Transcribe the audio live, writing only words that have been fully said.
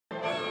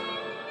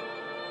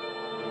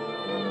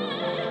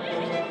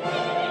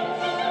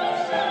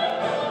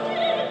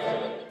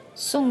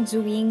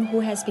Zuying, who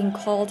has been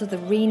called the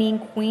reigning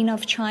queen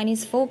of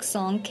Chinese folk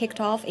song, kicked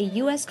off a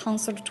U.S.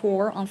 concert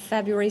tour on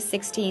February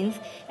 16th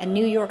at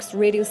New York's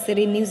Radio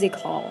City Music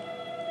Hall.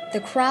 The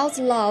crowd's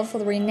love for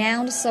the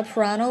renowned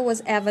soprano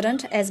was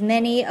evident as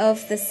many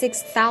of the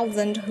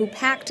 6,000 who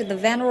packed the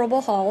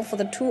venerable hall for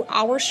the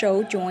 2-hour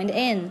show joined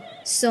in.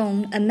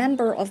 Song, a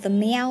member of the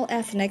Miao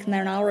ethnic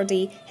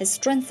minority, has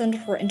strengthened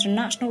her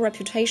international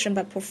reputation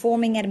by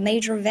performing at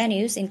major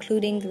venues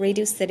including the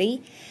Radio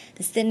City,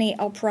 the Sydney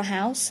Opera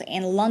House,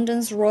 and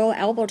London's Royal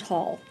Albert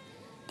Hall.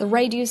 The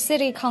Radio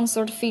City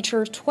concert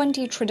featured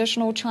 20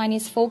 traditional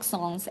Chinese folk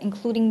songs,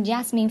 including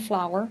Jasmine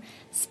Flower,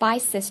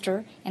 Spice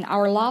Sister, and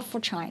Our Love for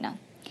China.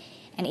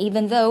 And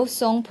even though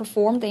Song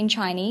performed in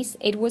Chinese,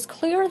 it was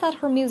clear that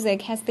her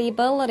music has the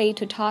ability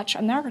to touch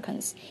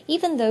Americans,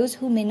 even those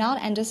who may not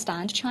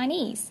understand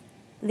Chinese.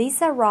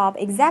 Lisa Robb,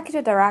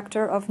 executive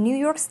director of New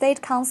York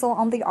State Council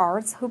on the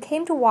Arts, who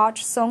came to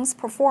watch Song's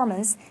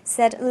performance,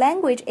 said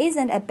language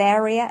isn't a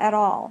barrier at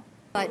all.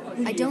 But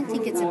I don't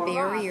think it's a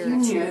barrier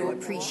to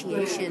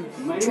appreciation.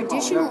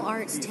 Traditional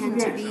arts tend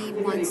to be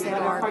ones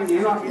that are,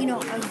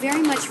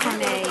 very much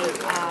from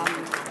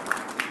a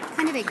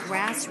kind of a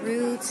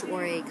grassroots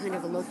or a kind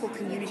of a local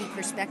community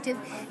perspective.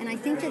 And I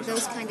think that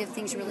those kind of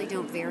things really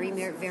don't vary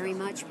very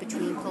much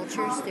between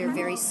cultures. They're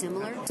very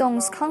similar.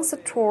 Song's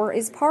concert tour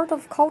is part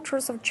of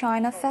Cultures of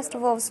China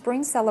Festival of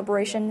Spring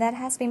celebration that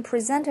has been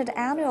presented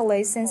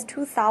annually since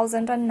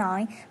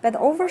 2009 by the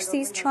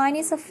Overseas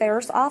Chinese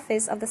Affairs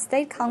Office of the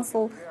State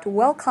Council to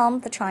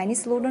welcome the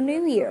Chinese Lunar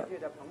New Year.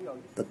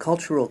 The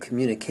cultural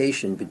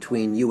communication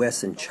between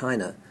U.S. and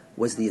China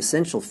was the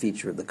essential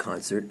feature of the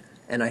concert,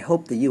 and I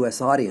hope the U.S.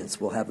 audience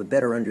will have a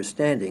better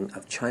understanding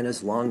of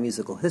China's long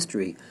musical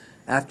history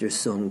after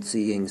Song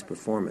Zuying's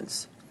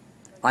performance.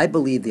 I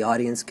believe the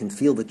audience can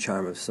feel the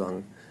charm of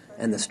Song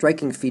and the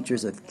striking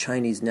features of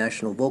Chinese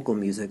national vocal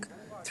music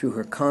through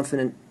her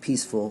confident,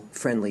 peaceful,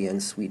 friendly,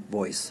 and sweet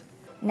voice.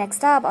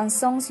 Next up on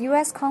Song's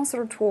U.S.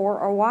 concert tour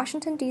are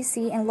Washington,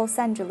 D.C. and Los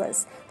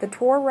Angeles. The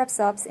tour wraps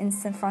up in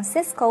San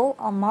Francisco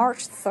on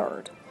March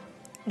 3rd.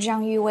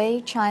 Zhang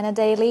Yuwei, China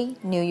Daily,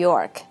 New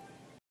York.